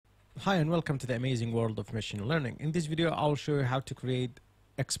Hi and welcome to the amazing world of machine learning. In this video, I'll show you how to create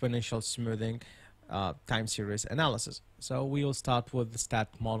exponential smoothing time series analysis. So we will start with the stat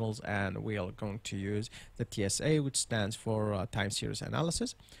models and we are going to use the TSA, which stands for time series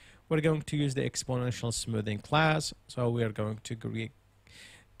analysis. We're going to use the exponential smoothing class. So we are going to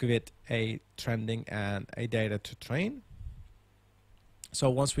give it a trending and a data to train.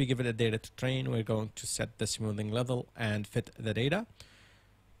 So once we give it a data to train, we're going to set the smoothing level and fit the data.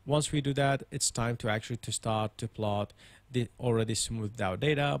 Once we do that, it's time to start to plot the already smoothed out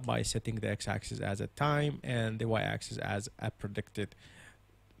data by setting the x-axis as a time and the y-axis as a predicted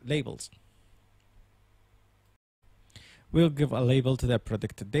labels. We'll give a label to the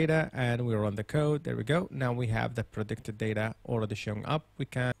predicted data and we run the code. There we go. Now we have the predicted data already showing up.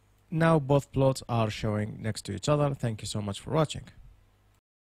 Now both plots are showing next to each other. Thank you so much for watching.